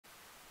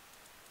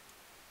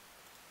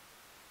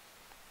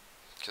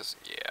because,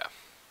 yeah,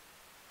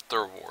 the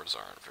rewards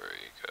aren't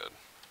very good.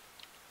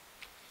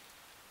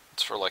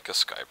 It's for like a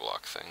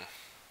skyblock thing.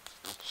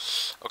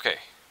 Okay,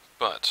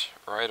 but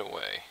right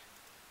away,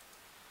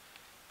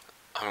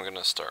 I'm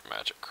gonna start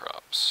magic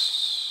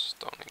crops.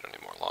 Don't need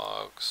any more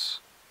logs.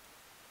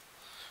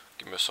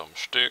 Give me some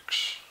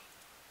sticks.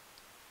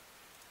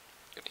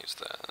 Gonna use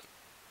that.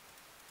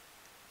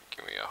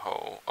 Give me a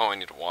hoe. Oh, I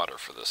need water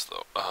for this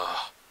though.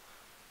 Ugh.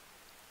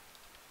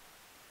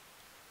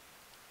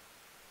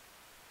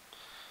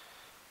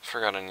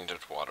 Forgot I needed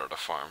water to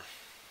farm.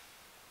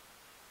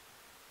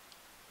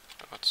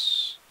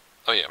 What's...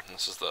 Oh yeah,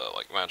 this is the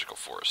like magical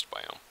forest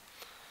biome.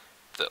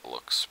 That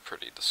looks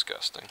pretty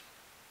disgusting.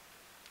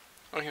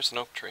 Oh, here's an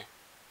oak tree.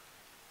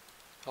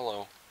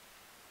 Hello.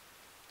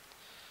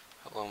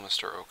 Hello,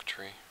 Mr. Oak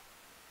Tree.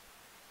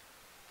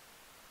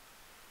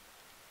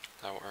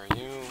 How are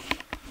you?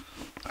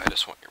 I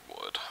just want your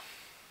wood.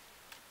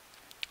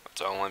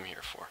 That's all I'm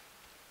here for.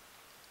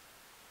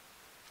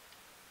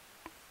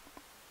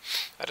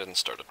 I didn't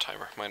start a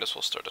timer. Might as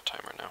well start a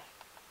timer now.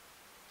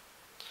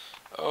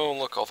 Oh,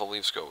 look, all the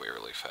leaves go away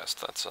really fast.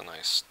 That's a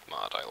nice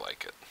mod. I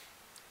like it.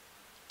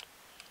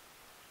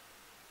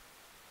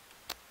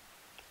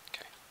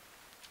 Okay.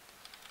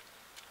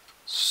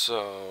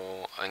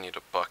 So, I need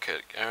a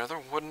bucket. Are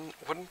there wooden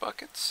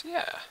buckets?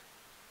 Yeah.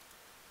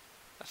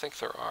 I think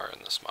there are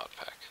in this mod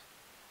pack.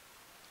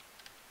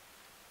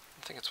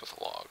 I think it's with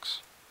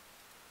logs.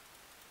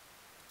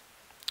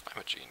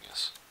 I'm a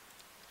genius.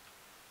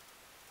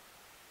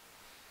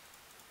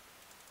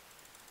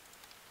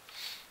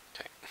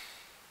 Okay.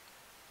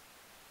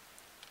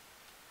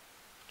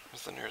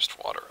 Where's the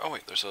nearest water? Oh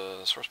wait, there's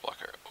a source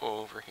blocker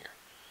over here.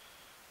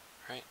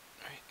 Right,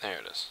 there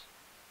it is.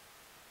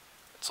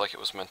 It's like it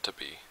was meant to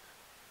be.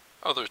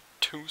 Oh, there's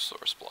 2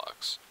 source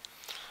blocks.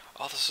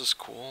 Oh, this is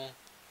cool.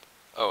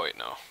 Oh wait,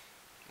 no.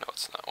 No,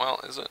 it's not. Well,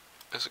 is it?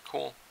 Is it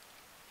cool?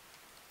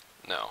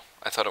 No.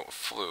 I thought it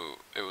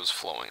was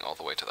flowing all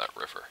the way to that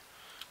river.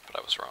 But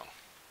I was wrong.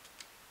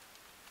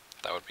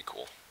 That would be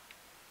cool.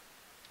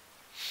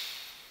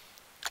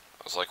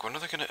 I was like, when are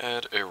they going to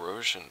add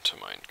erosion to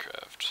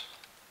Minecraft?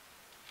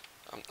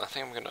 I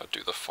think I'm going to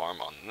do the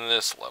farm on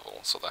this level,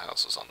 so the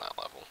house is on that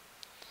level.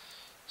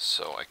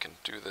 So I can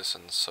do this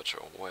in such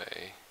a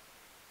way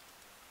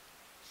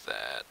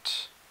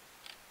that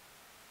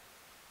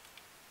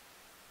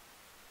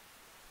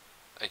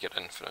I get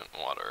infinite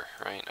water,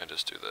 right? I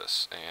just do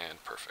this,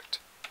 and perfect.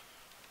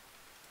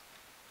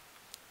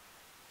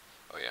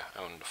 Oh yeah,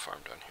 I wanted to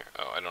farm down here.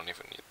 Oh, I don't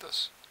even need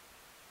this.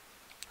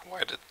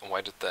 Why did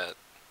that...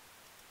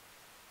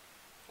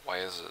 Why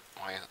is it...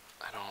 I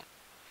don't...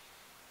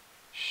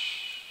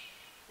 Shh...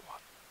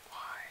 What?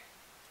 Why?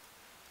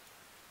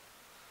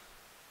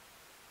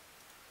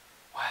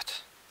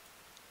 What?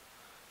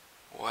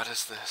 What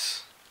is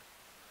this?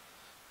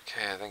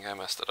 Okay, I think I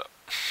messed it up.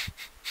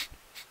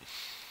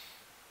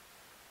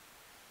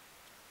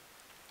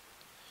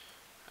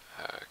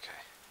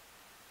 Okay.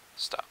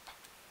 Stop.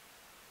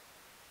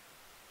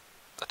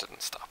 That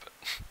didn't stop it.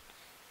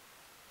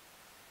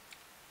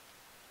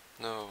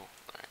 No.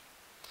 Alright.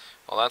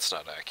 Well, that's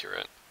not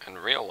accurate. In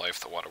real life,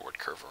 the water would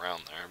curve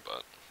around there,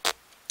 but...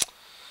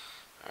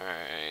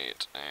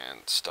 Alright,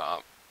 and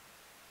stop.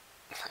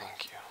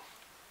 Thank you.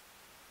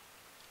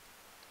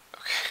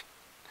 Okay.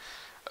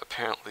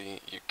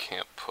 Apparently, you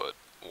can't put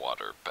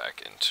water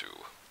back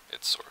into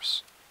its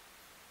source.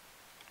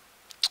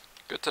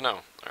 Good to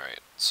know.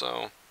 Alright,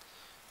 so...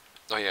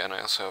 Oh yeah, and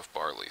I also have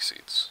barley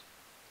seeds.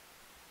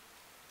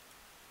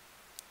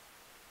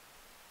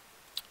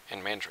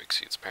 And mandrake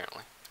seeds,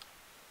 apparently.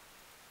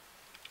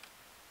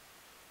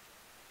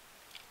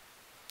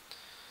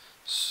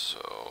 So...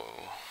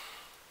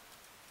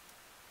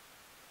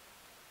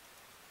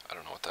 I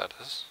don't know what that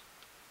is.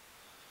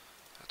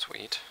 That's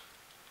wheat.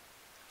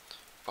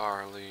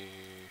 Barley...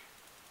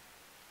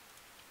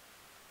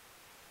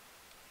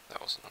 That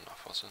wasn't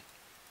enough, was it?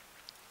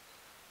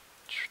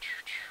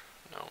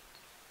 No.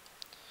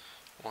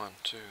 1,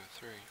 2,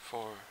 3,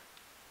 4. 1, 2,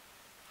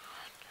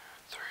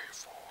 3,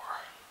 4.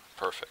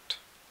 Perfect.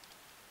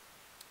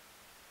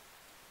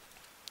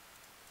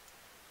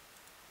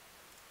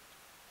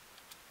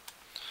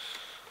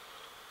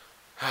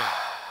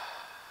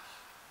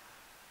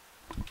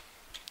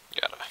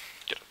 Gotta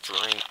get a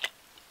drink.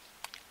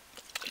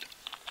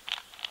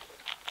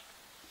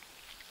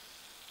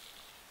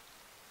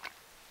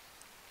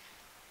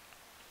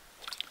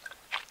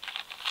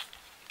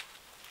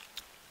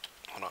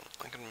 Hold on,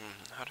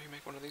 how do you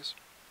make one of these?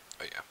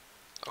 Oh yeah,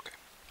 okay.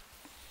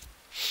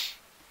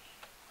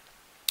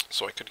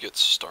 So I could get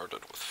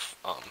started with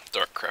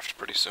Darkcraft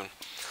pretty soon.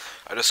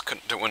 I just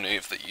couldn't do any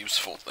of the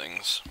useful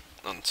things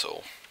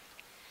until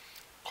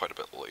quite a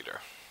bit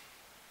later.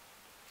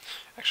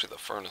 Actually, the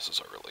furnaces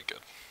are really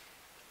good.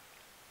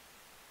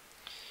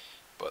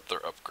 But their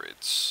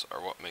upgrades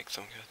are what make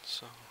them good,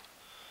 so...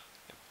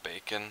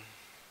 Bacon.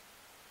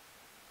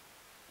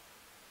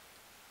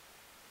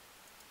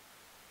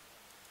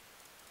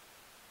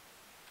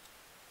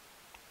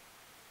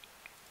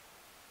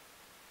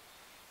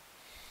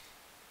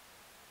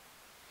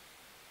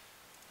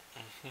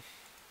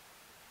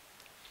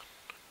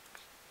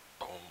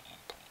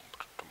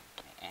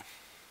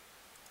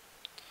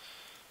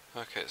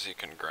 Okay, so you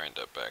can grind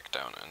it back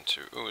down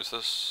into... Ooh, is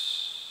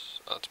this...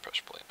 Oh, that's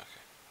pressure plate,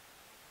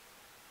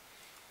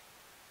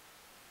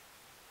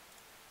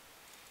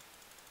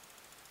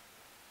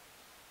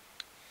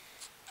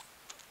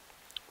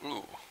 okay.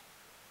 Ooh.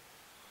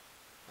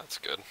 That's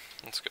good.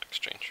 That's a good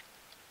exchange.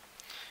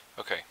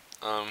 Okay,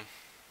 can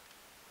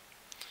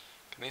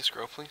these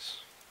grow, please?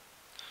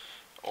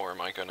 Or am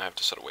I gonna have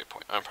to set a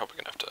waypoint? I'm probably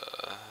gonna have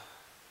to...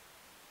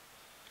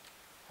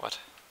 What?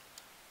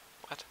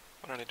 What?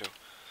 What did I do?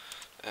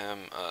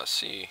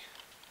 C.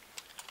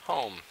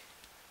 Home.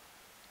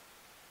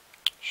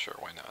 Sure,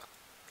 why not?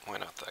 Why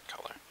not that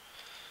color?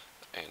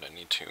 And I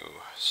need to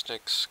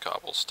sticks,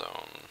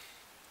 cobblestone,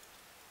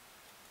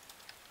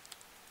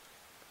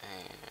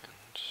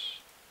 and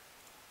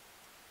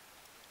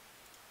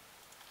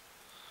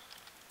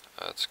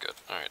that's good.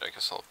 Alright, I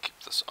guess I'll keep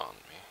this on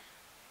me.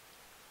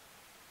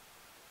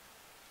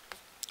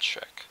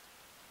 Check.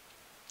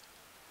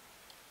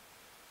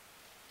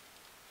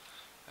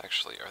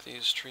 Actually, are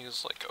these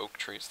trees like oak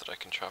trees that I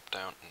can chop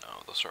down?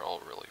 No, those are all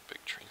really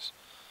big trees.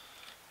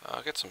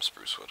 I'll get some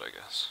spruce wood, I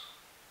guess.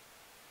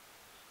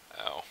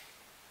 Ow.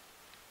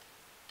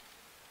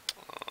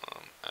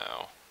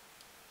 Ow.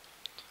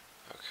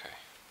 Okay.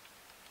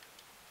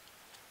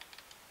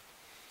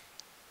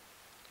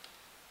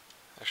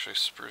 Actually,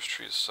 spruce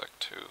trees suck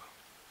too.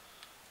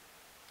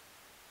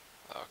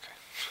 Okay.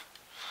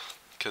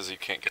 Because you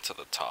can't get to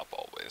the top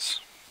always.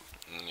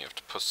 And then you have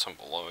to put some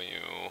below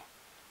you.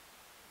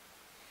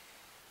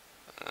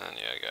 And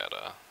yeah, I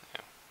gotta...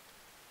 Yeah.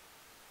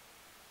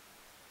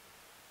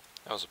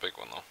 That was a big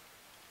one though.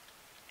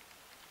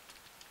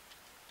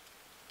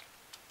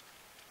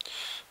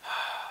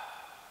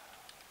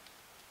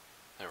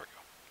 There we go.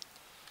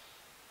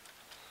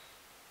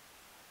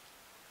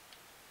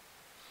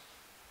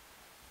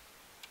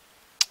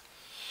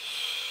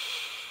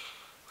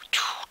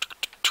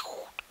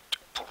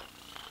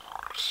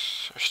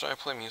 Or should I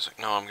play music?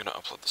 No, I'm gonna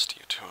upload this to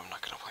YouTube. I'm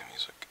not gonna play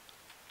music.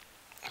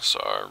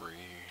 Sorry.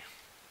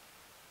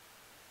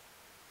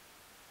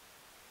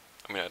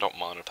 I mean, I don't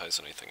monetize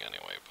anything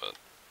anyway, but...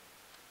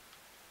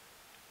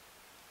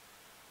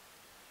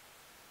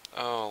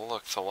 Oh,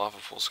 look, the lava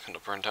pool's gonna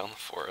burn down the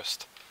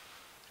forest.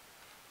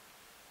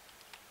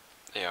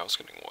 Yeah, I was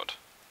getting wood.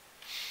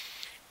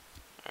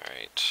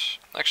 Alright.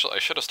 Actually, I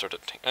should have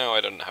started... Oh,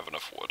 I didn't have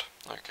enough wood.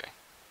 Okay.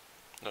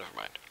 Never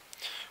mind.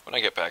 When I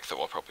get back,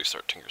 though, I'll probably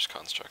start Tinker's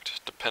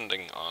Construct,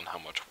 depending on how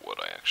much wood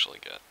I actually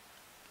get.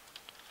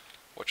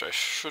 Which I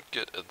should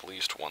get at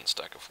least 1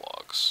 stack of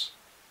logs.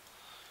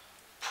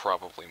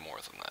 Probably more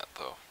than that,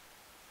 though.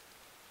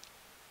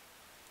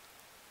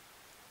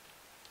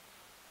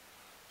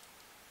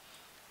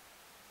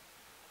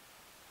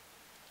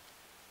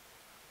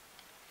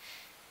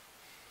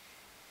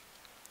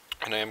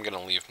 And I am going to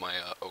leave my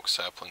oak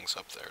saplings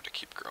up there to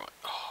keep growing.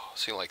 Oh,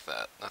 see, like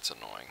that. That's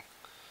annoying.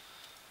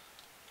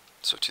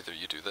 So it's either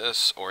you do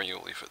this, or you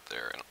leave it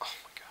there, and oh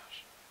my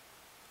gosh.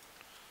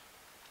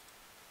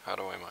 How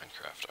do I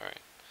Minecraft? Alright.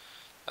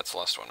 That's the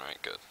last one,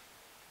 right? Good.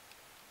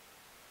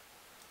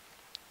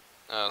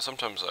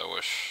 Sometimes I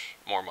wish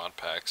more mod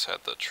packs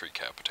had the tree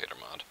capitator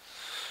mod.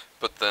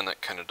 But then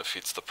it kind of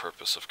defeats the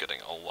purpose of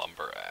getting a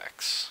lumber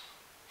axe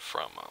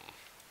from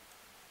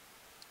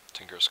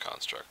Tinker's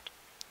Construct.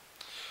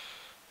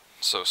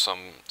 So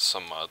some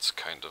mods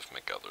kind of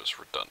make others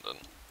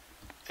redundant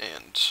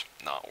and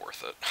not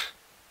worth it.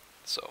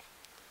 So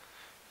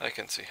I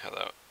can see how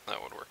that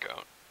would work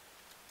out.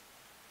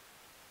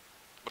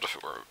 But if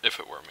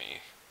it were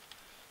me,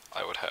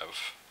 I would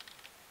have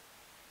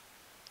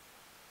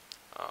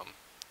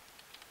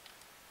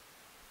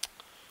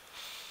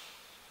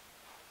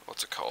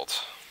what's it called?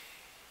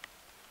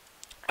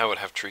 I would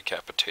have tree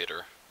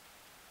capitator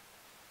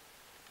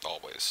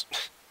always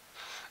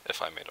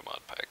if I made a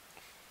mod pack.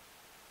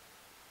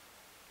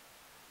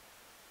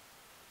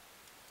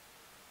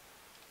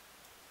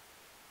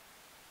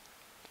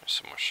 There's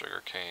some more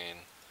sugar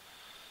cane.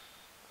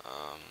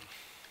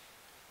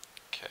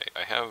 Okay,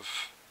 I have...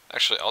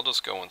 Actually, I'll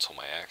just go until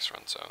my axe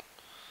runs out.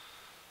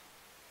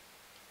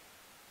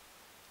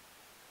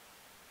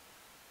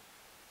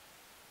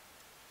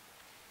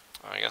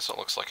 I guess it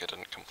looks like I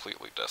didn't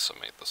completely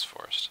decimate this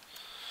forest.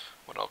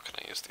 What else can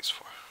I use these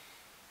for?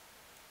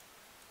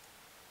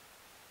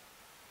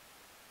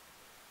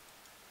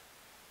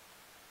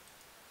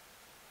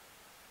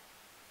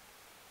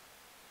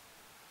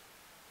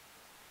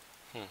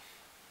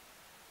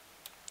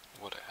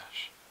 Wood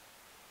ash.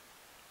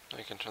 Now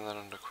you can turn that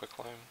into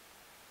quicklime.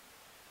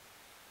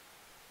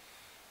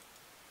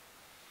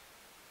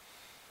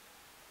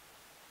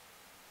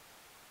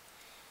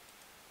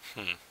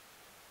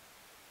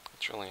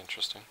 That's really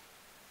interesting.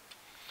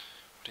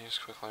 What do you use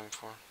quicklime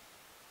for?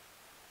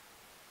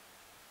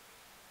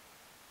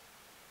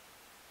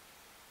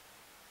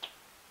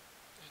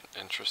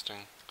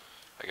 Interesting.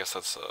 I guess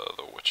that's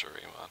the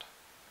witchery mod.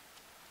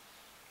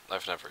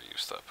 I've never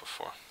used that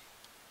before.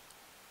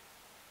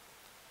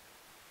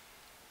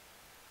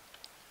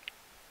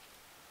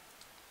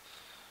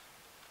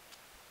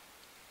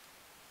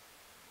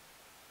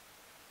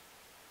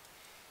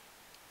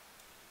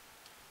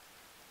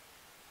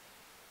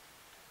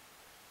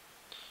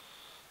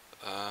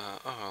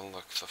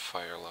 The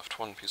fire left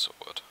one piece of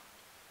wood.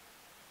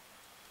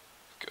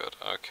 Good.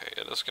 Okay,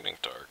 it is getting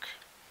dark.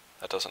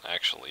 That doesn't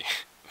actually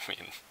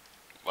mean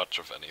much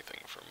of anything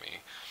for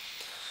me.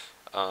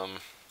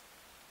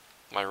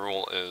 My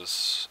rule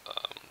is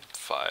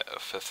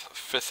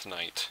fifth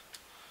night,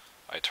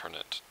 I turn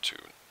it to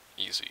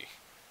easy,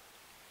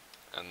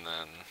 and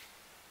then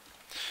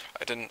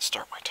I didn't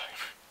start my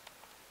timer.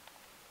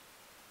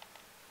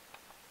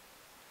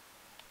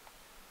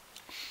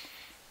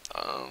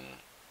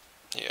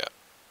 Yeah.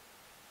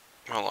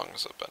 How long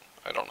has it been?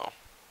 I don't know.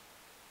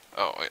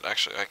 Oh, wait,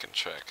 actually, I can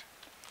check.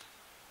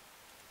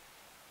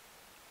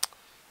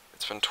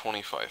 It's been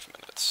 25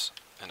 minutes,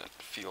 and it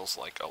feels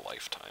like a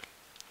lifetime.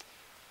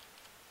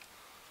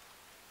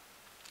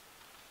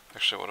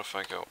 Actually, what if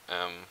I go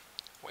M,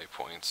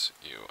 waypoints,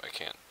 U? I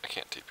can't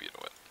TP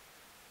to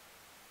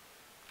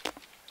it.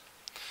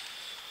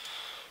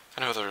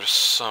 I know there's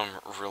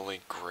some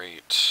really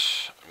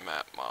great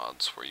map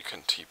mods where you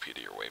can TP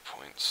to your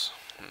waypoints,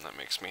 and that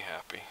makes me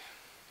happy.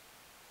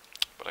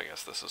 But I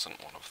guess this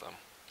isn't one of them.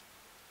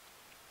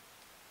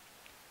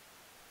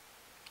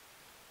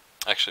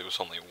 Actually, it was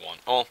only one.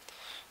 Oh,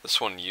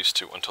 this one used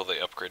to until they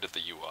upgraded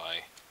the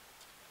UI.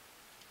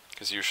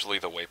 Because usually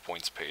the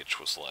waypoints page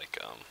was like,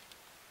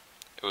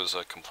 it was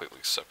a completely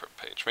separate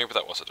page. Maybe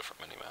that was a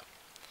different minimap.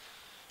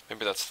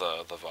 Maybe that's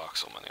the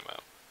voxel minimap.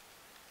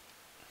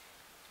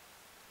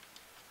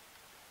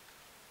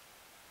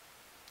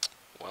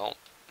 Well,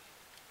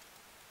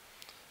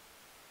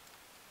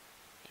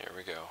 here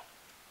we go.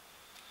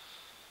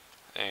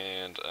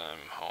 And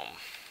I'm home.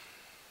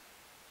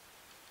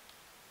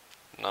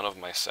 None of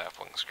my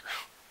saplings grew.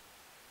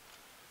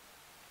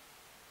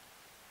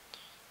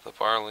 The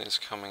barley's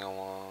coming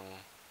along.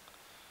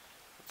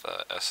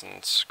 The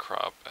essence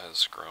crop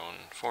has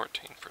grown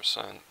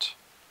 14%.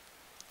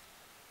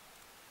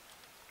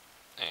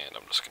 And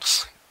I'm just gonna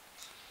sleep.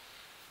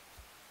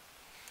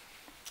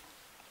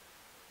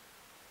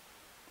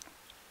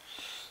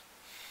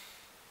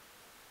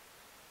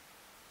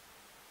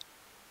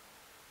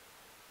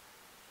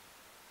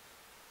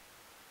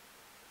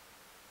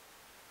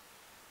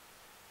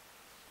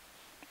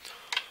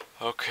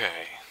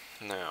 Okay,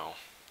 now,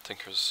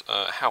 Tinker's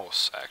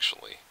house,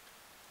 actually.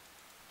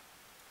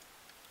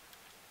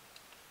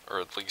 Or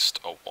at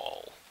least a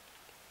wall.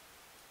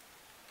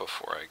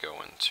 Before I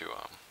go into,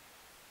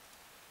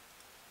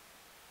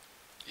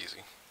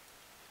 easy.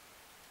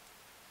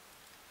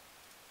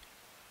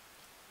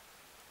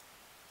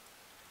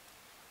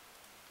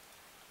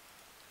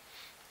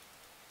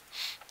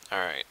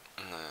 Alright,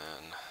 and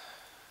then...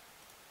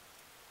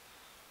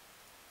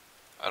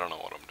 I don't know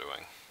what I'm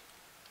doing.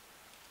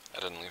 I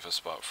didn't leave a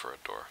spot for a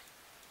door.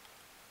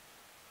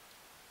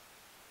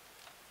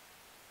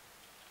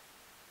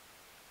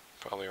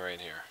 Probably right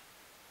here.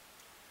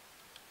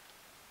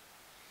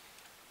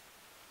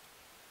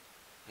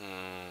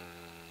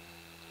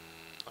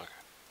 Okay.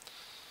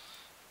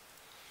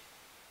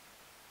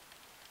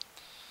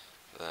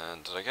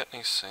 Then, did I get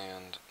any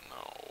sand?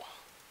 No.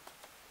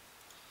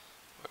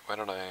 Wait, why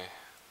did I...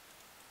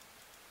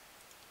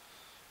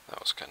 That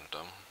was kind of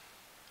dumb.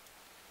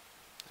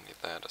 I need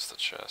that as the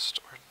chest.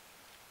 Where...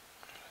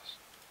 There it is.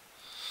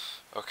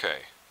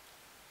 Okay.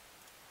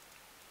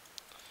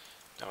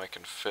 Now I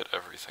can fit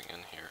everything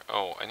in here.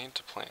 Oh, I need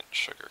to plant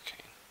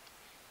sugarcane.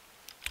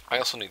 I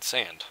also need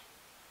sand.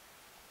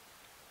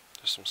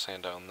 There's some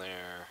sand down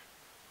there.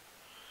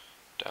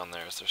 Down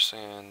there, is there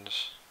sand?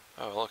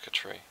 Oh, look, a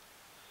tree.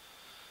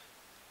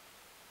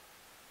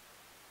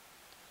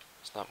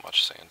 There's not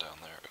much sand down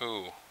there.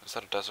 Ooh, is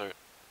that a desert?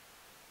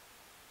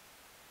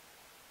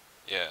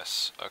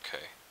 Yes,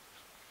 okay.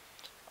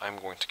 I'm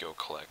going to go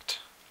collect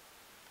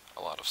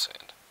a lot of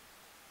sand.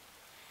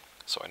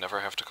 So I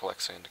never have to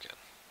collect sand again.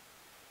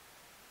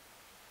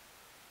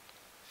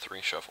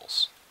 3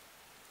 shovels.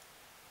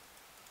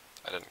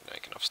 I didn't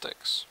make enough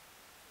sticks.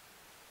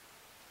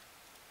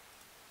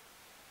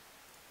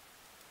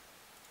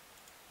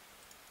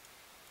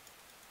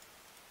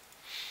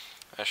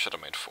 I should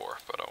have made 4,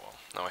 but oh well.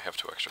 Now I have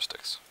 2 extra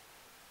sticks.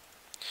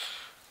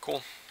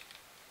 Cool.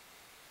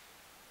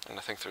 And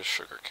I think there's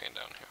sugarcane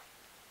down here.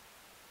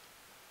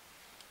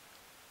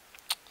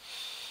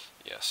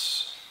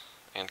 Yes.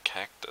 And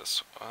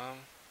cactus.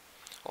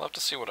 I'll have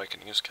to see what I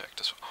can use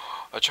cactus for.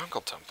 A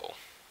jungle temple.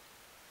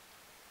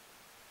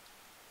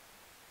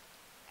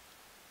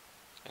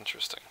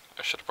 Interesting.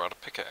 I should have brought a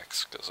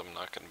pickaxe, because I'm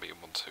not going to be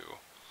able to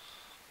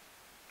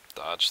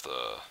dodge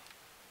the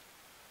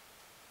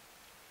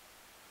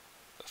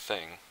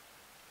thing.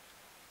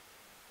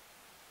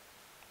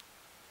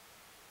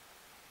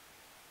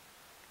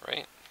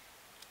 Right?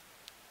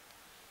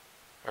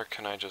 Or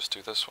can I just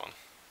do this one?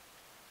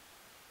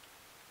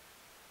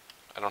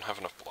 I don't have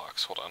enough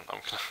blocks. Hold on.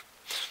 I'm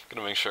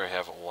gonna make sure I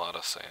have a lot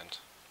of sand.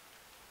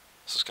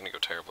 This is gonna go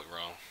terribly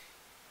wrong.